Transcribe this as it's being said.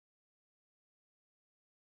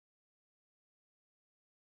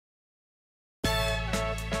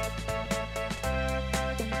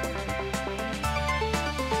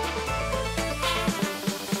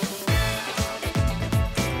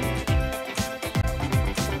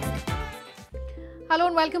Hello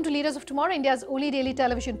and welcome to Leaders of Tomorrow, India's only daily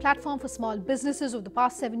television platform for small businesses. Over the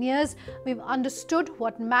past 7 years, we've understood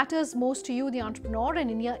what matters most to you, the entrepreneur, and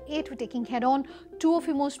in year 8, we're taking head-on two of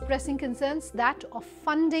your most pressing concerns, that of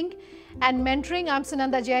funding and mentoring. I'm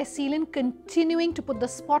Sananda Jai-Seelan, continuing to put the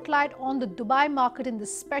spotlight on the Dubai market in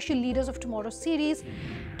this special Leaders of Tomorrow series.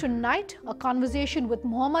 Tonight, a conversation with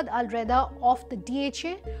Mohammad Al Redha of the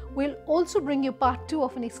DHA. We'll also bring you part 2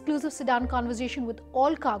 of an exclusive sit-down conversation with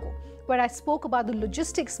Allcargo, where I spoke about the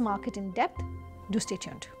logistics market in depth. Do stay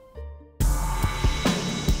tuned.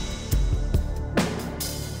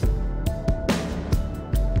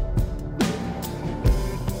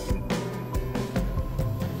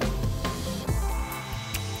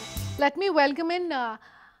 Let me welcome in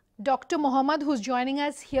Dr. Mohammad, who's joining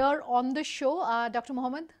us here on the show. Dr.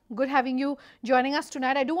 Mohammad, good having you joining us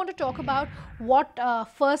tonight. I do want to talk about what,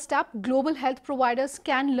 first up, global health providers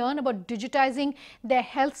can learn about digitizing their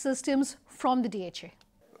health systems from the DHA.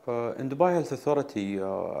 In Dubai Health Authority,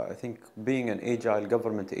 I think being an agile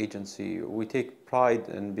government agency, we take pride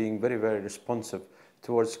in being very, very responsive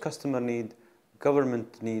towards customer need,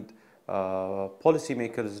 government need,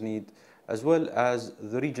 policymakers need, as well as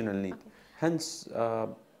the regional need. Hence,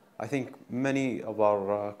 I think many of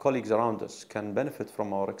our colleagues around us can benefit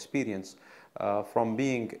from our experience from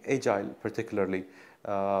being agile particularly.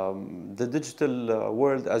 The digital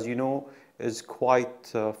world, as you know, is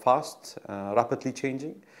quite fast, rapidly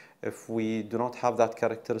changing. If we do not have that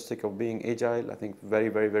characteristic of being agile, I think very,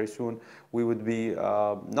 very, very soon we would be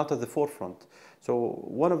not at the forefront. So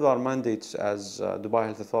one of our mandates as Dubai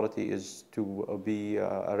Health Authority is to be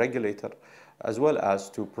a regulator as well as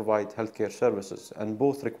to provide healthcare services, and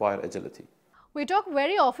both require agility. We talk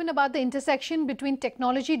very often about the intersection between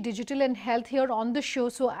technology, digital and health here on the show.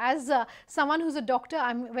 So as someone who's a doctor,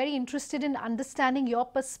 I'm very interested in understanding your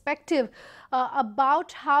perspective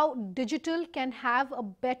about how digital can have a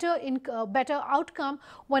better outcome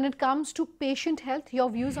when it comes to patient health.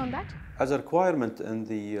 Your views on that? As a requirement in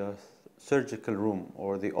the surgical room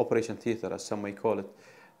or the operation theater, as some may call it,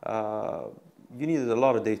 you need a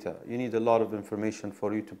lot of data. You need a lot of information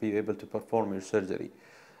for you to be able to perform your surgery.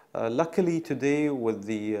 Luckily today, with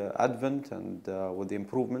the advent and with the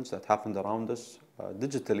improvements that happened around us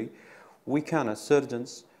digitally, we can as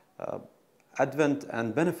surgeons advent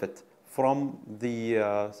and benefit from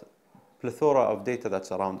the plethora of data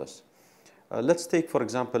that's around us. Let's take, for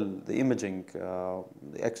example, the imaging, the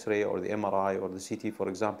X-ray or the MRI or the CT, for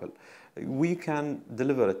example. We can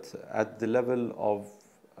deliver it at the level of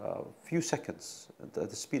few seconds, at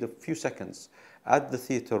the speed of few seconds at the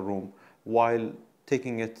theater room, while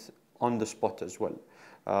taking it on the spot as well.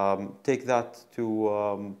 Take that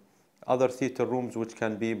to other theater rooms which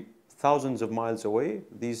can be thousands of miles away.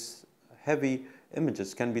 These heavy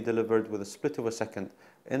images can be delivered with a split of a second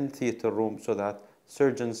in theater room, so that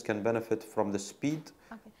surgeons can benefit from the speed,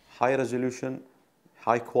 high resolution,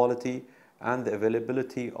 high quality, and the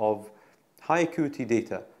availability of high acuity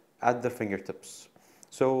data at their fingertips.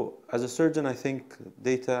 So as a surgeon, I think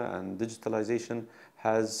data and digitalization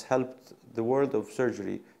has helped the world of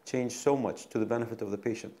surgery change so much to the benefit of the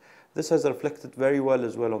patient. This has reflected very well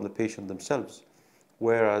as well on the patient themselves,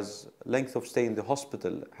 whereas length of stay in the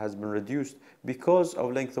hospital has been reduced because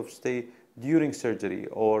of length of stay during surgery,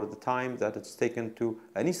 or the time that it's taken to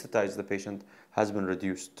anesthetize the patient has been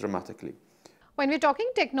reduced dramatically. When we're talking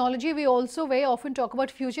technology, we also very often talk about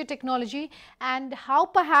future technology and how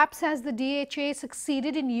perhaps has the DHA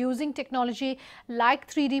succeeded in using technology like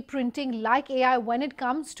 3D printing, like AI when it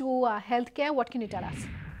comes to healthcare. What can you tell us?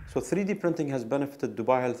 So 3D printing has benefited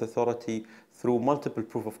Dubai Health Authority through multiple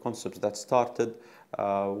proof of concepts that started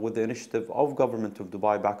with the initiative of government of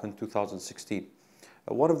Dubai back in 2016.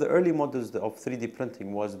 One of the early models of 3D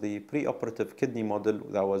printing was the preoperative kidney model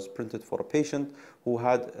that was printed for a patient who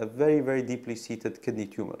had a very, very deeply seated kidney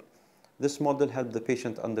tumor. This model helped the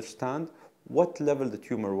patient understand what level the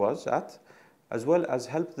tumor was at, as well as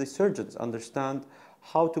help the surgeons understand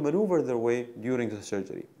how to maneuver their way during the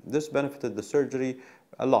surgery. This benefited the surgery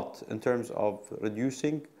a lot in terms of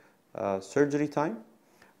reducing surgery time,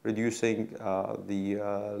 reducing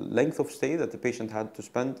the length of stay that the patient had to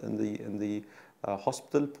spend in the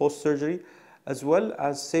hospital post-surgery, as well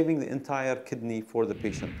as saving the entire kidney for the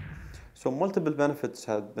patient. So multiple benefits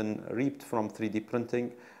have been reaped from 3D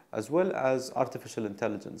printing, as well as artificial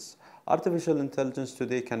intelligence. Artificial intelligence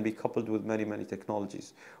today can be coupled with many, many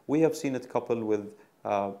technologies. We have seen it coupled with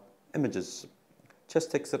images,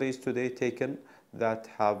 chest X-rays today taken that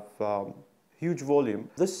have huge volume.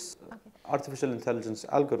 This artificial intelligence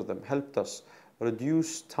algorithm helped us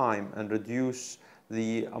reduce time and reduce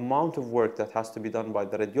the amount of work that has to be done by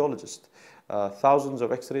the radiologist. Thousands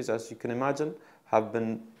of X-rays, as you can imagine, have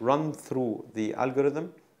been run through the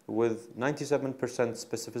algorithm with 97%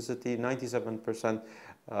 specificity, 97%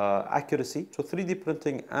 accuracy. So 3D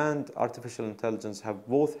printing and artificial intelligence have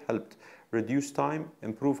both helped reduce time,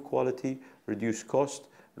 improve quality, reduce cost,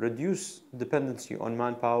 reduce dependency on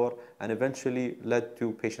manpower, and eventually led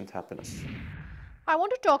to patient happiness. I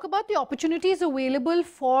want to talk about the opportunities available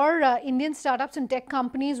for Indian startups and tech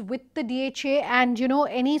companies with the DHA, and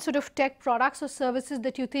any sort of tech products or services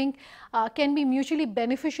that you think can be mutually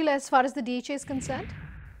beneficial as far as the DHA is concerned.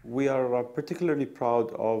 We are particularly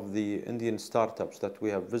proud of the Indian startups that we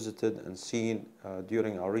have visited and seen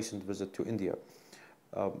during our recent visit to India.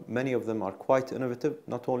 Many of them are quite innovative,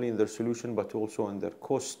 not only in their solution, but also in their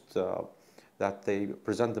cost that they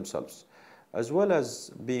present themselves. As well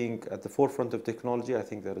as being at the forefront of technology, I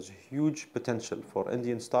think there is a huge potential for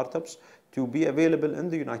Indian startups to be available in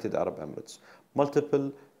the United Arab Emirates.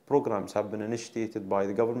 Multiple programs have been initiated by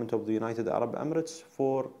the government of the United Arab Emirates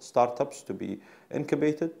for startups to be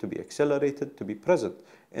incubated, to be accelerated, to be present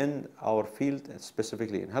in our field,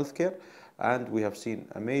 specifically in healthcare. And we have seen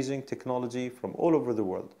amazing technology from all over the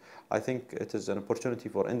world. I think it is an opportunity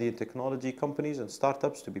for Indian technology companies and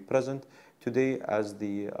startups to be present today, as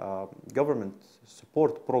the government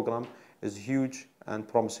support program is huge and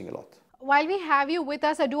promising a lot. While we have you with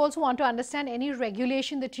us, I do also want to understand any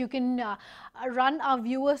regulation that you can run our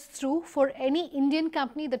viewers through for any Indian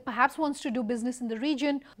company that perhaps wants to do business in the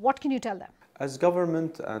region. What can you tell them? As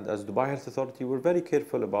government and as Dubai Health Authority, we're very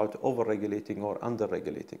careful about over-regulating or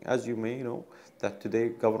under-regulating. As you may know, that today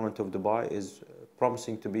government of Dubai is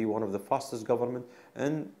promising to be one of the fastest government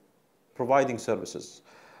in providing services.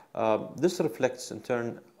 This reflects in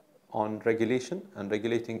turn on regulation and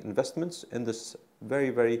regulating investments in this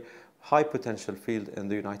very, very high potential field in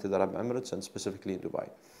the United Arab Emirates and specifically in Dubai.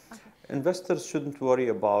 Okay. Investors shouldn't worry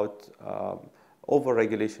about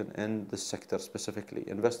over-regulation in this sector specifically.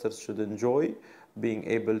 Investors should enjoy being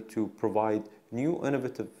able to provide new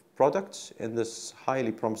innovative products in this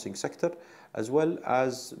highly promising sector, as well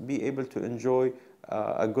as be able to enjoy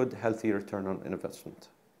a good, healthy return on investment.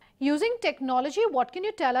 Using technology, what can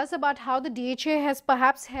you tell us about how the DHA has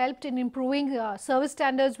perhaps helped in improving service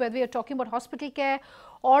standards, whether we are talking about hospital care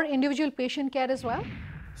or individual patient care as well?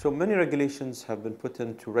 So many regulations have been put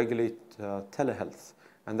in to regulate telehealth,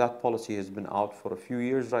 and that policy has been out for a few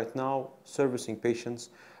years right now, servicing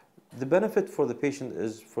patients. The benefit for the patient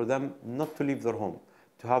is for them not to leave their home,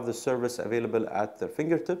 to have the service available at their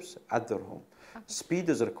fingertips, at their home. Okay. Speed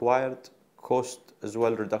is required, cost as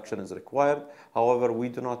well reduction is required. However, we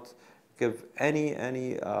do not give any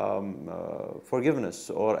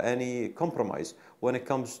forgiveness or any compromise when it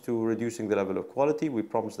comes to reducing the level of quality. We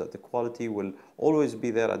promise that the quality will always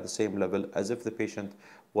be there at the same level as if the patient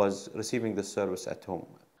was receiving the service at home.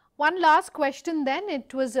 One last question then.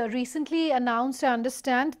 It was recently announced, I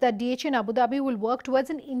understand, that DHA in Abu Dhabi will work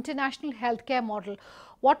towards an international healthcare model.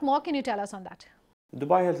 What more can you tell us on that?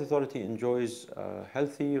 Dubai Health Authority enjoys a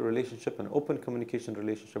healthy relationship and open communication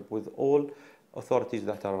relationship with all authorities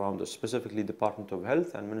that are around us, specifically Department of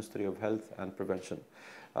Health and Ministry of Health and Prevention.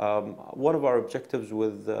 One of our objectives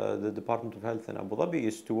with the Department of Health in Abu Dhabi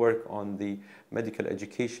is to work on the medical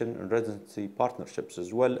education and residency partnerships,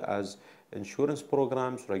 as well as insurance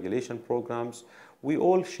programs, regulation programs. We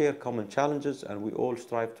all share common challenges and we all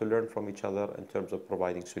strive to learn from each other in terms of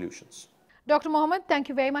providing solutions. Dr. Mohammad, thank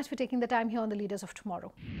you very much for taking the time here on the Leaders of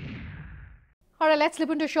Tomorrow. All right, let's slip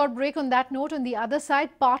into a short break. On that note, on the other side,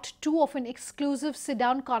 part 2 of an exclusive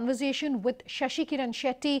sit-down conversation with Shashi Kiran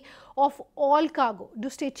Shetty of Allcargo. Do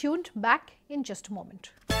stay tuned. Back in just a moment.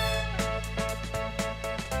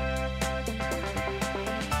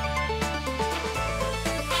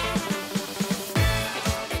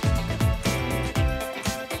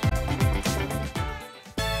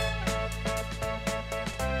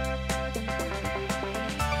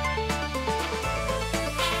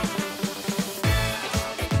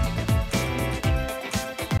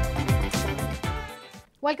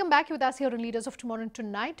 Welcome back with us here on Leaders of Tomorrow.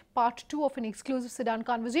 Tonight, part 2 of an exclusive sit-down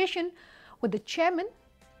conversation with the chairman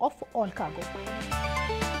of Allcargo.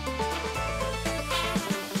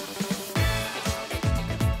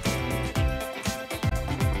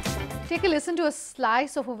 Take a listen to a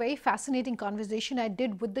slice of a very fascinating conversation I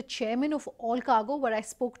did with the chairman of Allcargo, where I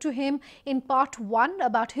spoke to him in part 1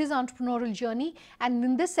 about his entrepreneurial journey, and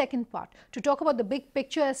in this second part to talk about the big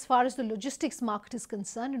picture as far as the logistics market is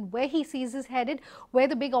concerned and where he sees us headed, where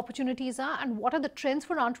the big opportunities are, and what are the trends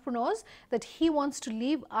for entrepreneurs that he wants to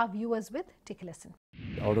leave our viewers with. Take a listen.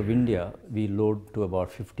 Out of India, we load to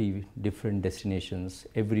about 50 different destinations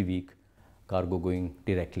every week. Cargo going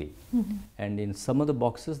directly. And in some of the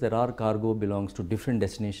boxes there are cargo belongs to different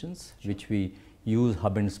destinations which we use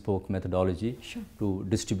hub and spoke methodology Sure. to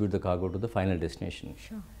distribute the cargo to the final destination.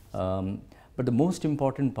 Sure. But the most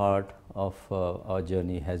important part of our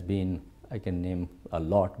journey has been, I can name a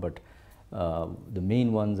lot, but the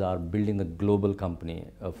main ones are building the global company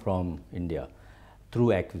from India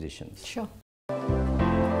through acquisitions. Sure.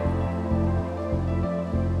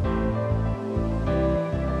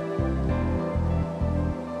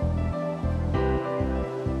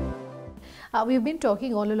 We've been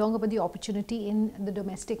talking all along about the opportunity in the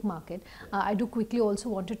domestic market. I do quickly also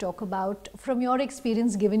want to talk about, from your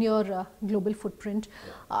experience, given your global footprint,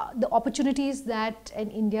 the opportunities that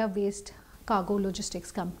an India-based cargo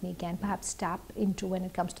logistics company can perhaps tap into when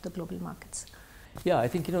it comes to the global markets. Yeah, I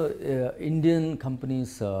think Indian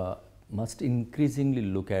companies must increasingly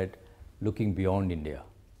looking beyond India,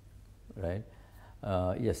 right?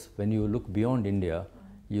 Yes, when you look beyond India,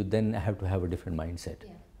 you then have to have a different mindset,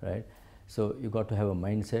 right? So you got to have a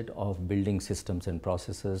mindset of building systems and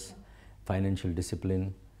processes, financial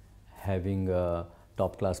discipline, having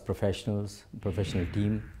top-class professionals, professional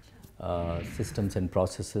team, systems and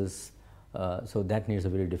processes. So that needs a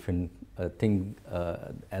very different thing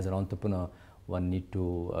as an entrepreneur one need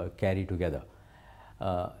to carry together.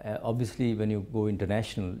 Obviously, when you go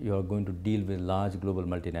international, you are going to deal with large global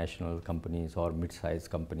multinational companies or mid-sized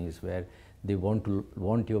companies where they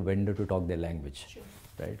want your vendor to talk their language, sure.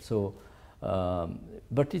 Right? So,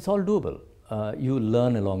 but it's all doable. You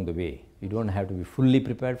learn along the way. You don't have to be fully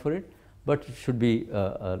prepared for it, but you should be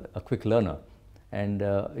a quick learner. And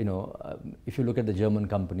if you look at the German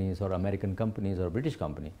companies or American companies or British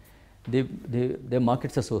company, their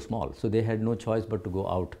markets are so small, so they had no choice but to go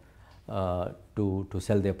out to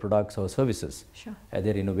sell their products or services, sure.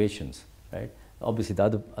 Their innovations, right? Obviously,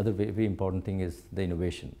 the other very important thing is the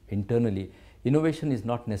innovation. Internally, innovation is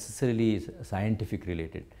not necessarily scientific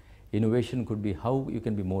related. Innovation could be how you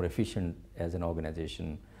can be more efficient as an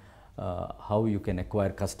organization, how you can acquire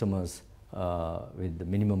customers with the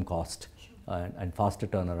minimum cost, sure. and faster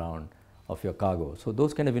turnaround of your cargo. So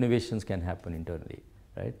those kind of innovations can happen internally,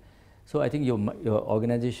 right? So I think your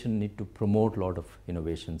organization need to promote a lot of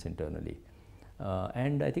innovations internally.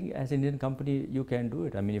 And I think as an Indian company, you can do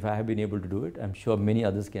it. I mean, if I have been able to do it, I'm sure many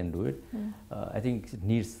others can do it. I think it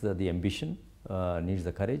needs the ambition, needs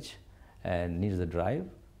the courage, and needs the drive,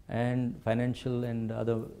 and financial and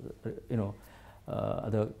other,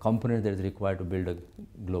 other components that is required to build a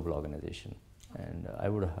global organization. And I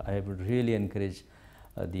would really encourage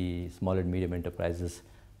the small and medium enterprises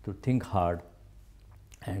to think hard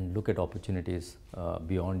and look at opportunities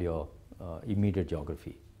beyond your immediate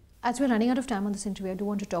geography. As we're running out of time on this interview, I do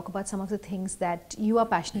want to talk about some of the things that you are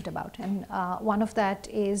passionate about. And one of that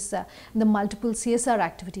is the multiple CSR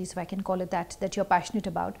activities, if I can call it that, that you're passionate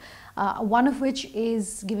about. One of which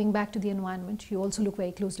is giving back to the environment. You also look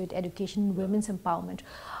very closely at education and women's empowerment.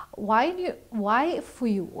 Why for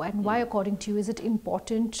you, and why according to you is it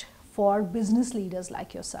important for business leaders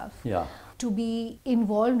like yourself to be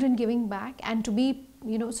involved in giving back and to be,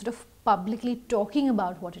 sort of publicly talking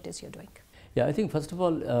about what it is you're doing? Yeah, I think first of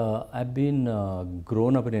all, I've been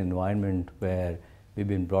grown up in an environment where we've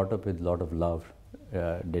been brought up with a lot of love,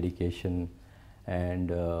 dedication, and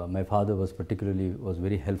my father was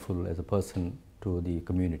very helpful as a person to the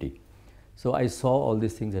community. So I saw all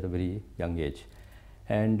these things at a very young age.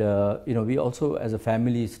 And we also as a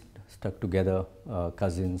family stuck together,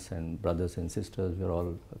 cousins and brothers and sisters, we're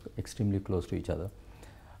all extremely close to each other.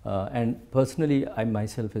 And personally, I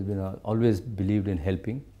myself have been always believed in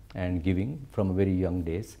helping and giving from a very young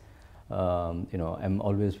days. I'm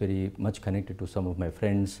always very much connected to some of my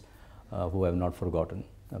friends who I have not forgotten,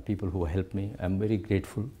 people who helped me. I'm very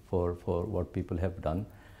grateful for what people have done.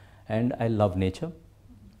 And I love nature,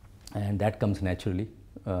 and that comes naturally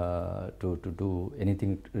to do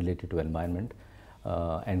anything related to environment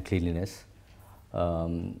and cleanliness.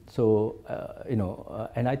 And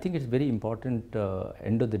I think it's very important,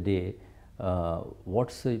 end of the day,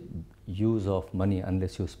 what's the use of money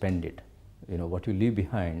unless you spend it? What you leave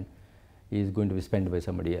behind is going to be spent by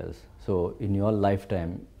somebody else. So in your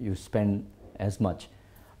lifetime, you spend as much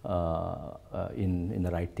in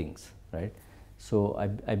the right things, right? So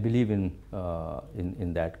I believe in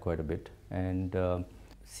that quite a bit. And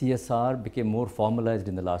CSR became more formalized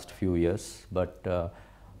in the last few years, but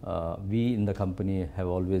we in the company have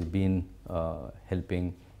always been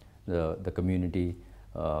helping the community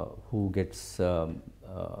who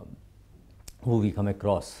we come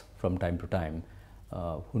across from time to time,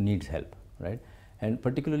 who needs help, right? And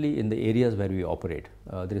particularly in the areas where we operate,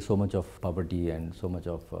 there is so much of poverty and so much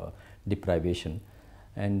of deprivation,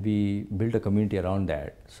 and we build a community around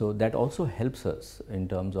that. So that also helps us in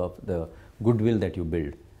terms of the goodwill that you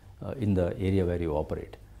build in the area where you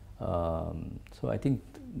operate. So I think,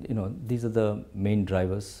 you know, these are the main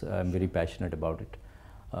drivers. I'm very passionate about it,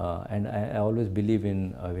 and I always believe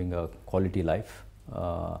in having a quality life.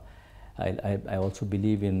 I also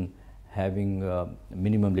believe in having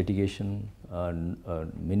minimum litigation,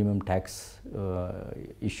 minimum tax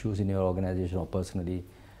issues in your organization or personally.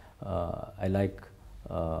 I like,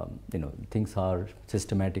 you know, things are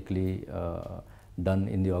systematically done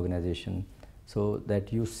in the organization, so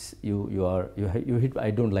that you hit.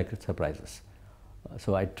 I don't like surprises,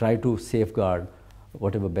 so I try to safeguard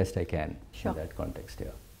whatever best I can in that context.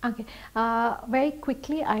 Yeah. Okay. Very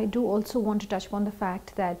quickly, I do also want to touch upon the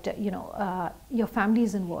fact that your family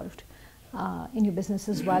is involved in your business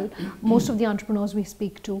as well. Most of the entrepreneurs we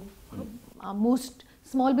speak to, most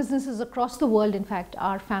small businesses across the world, in fact,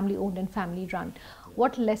 are family owned and family run.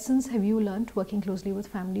 What lessons have you learned working closely with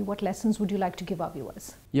family? What lessons would you like to give our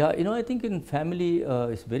viewers? Yeah, you know, I think in family,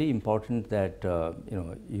 it's very important that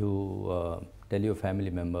you tell your family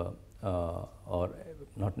member, or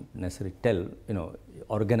not necessarily tell,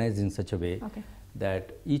 organize in such a way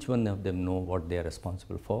that each one of them know what they are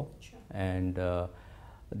responsible for. Sure. And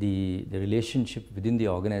the relationship within the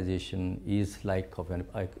organization is like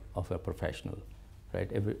of a professional, right?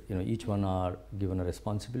 Each one are given a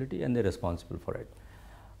responsibility and they're responsible for it.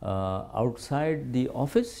 Outside the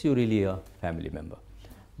office, you're really a family member.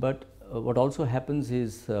 But what also happens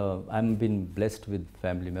is, I'm been blessed with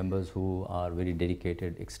family members who are very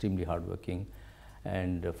dedicated, extremely hardworking,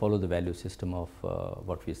 and follow the value system of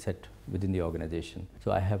what we set within the organization.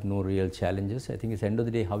 So I have no real challenges. I think it's the end of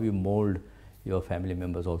the day how you mold your family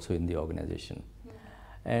members also in the organization.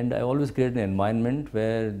 And I always create an environment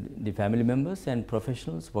where the family members and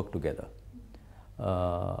professionals work together.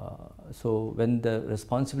 So when the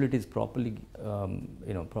responsibility is properly,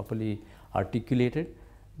 properly articulated,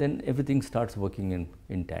 then everything starts working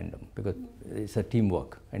in tandem, because it's a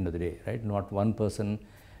teamwork end of the day, right? Not one person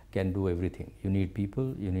can do everything. You need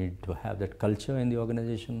people, you need to have that culture in the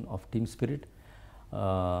organization of team spirit.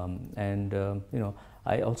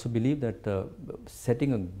 I also believe that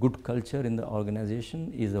setting a good culture in the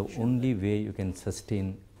organization is the only way you can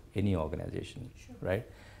sustain any organization, right?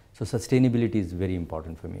 So sustainability is very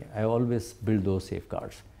important for me. I always build those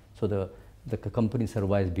safeguards, so the company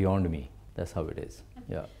survives beyond me. That's how it is.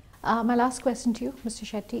 Yeah. My last question to you, Mr.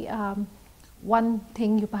 Shetty. One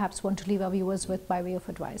thing you perhaps want to leave our viewers with by way of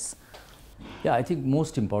advice? Yeah, I think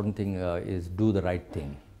most important thing is do the right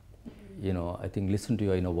thing. I think listen to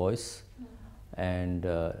your inner voice and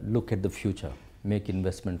look at the future, make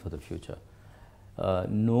investment for the future.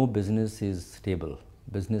 No business is stable.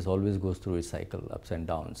 Business always goes through a cycle, ups and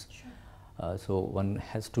downs. Sure. So one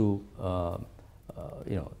has to,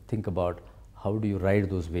 think about how do you ride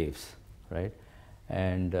those waves, right?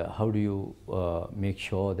 And how do you make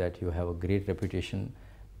sure that you have a great reputation?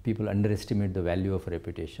 People underestimate the value of a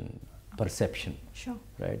reputation, perception. Sure.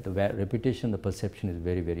 Right? The reputation, the perception is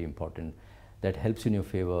very, very important. That helps in your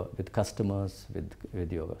favor with customers,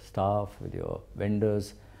 with your staff, with your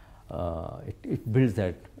vendors. It builds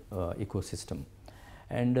that ecosystem.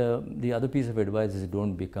 And the other piece of advice is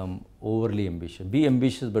don't become overly ambitious. Be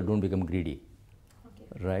ambitious, but don't become greedy.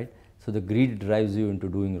 Okay. Right? So the greed drives you into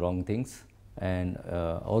doing wrong things, and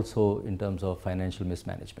also in terms of financial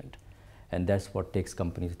mismanagement, and that's what takes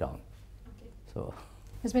companies down. Okay. So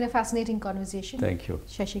it's been a fascinating conversation. Thank you.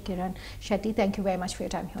 Shashi Kiran Shetty, thank you very much for your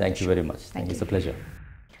time here. Thank you very much. Thank you. It's a pleasure.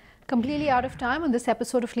 Completely out of time on this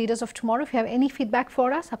episode of Leaders of Tomorrow. If you have any feedback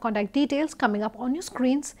for us, our contact details coming up on your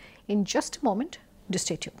screens in just a moment. Do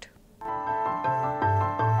stay tuned.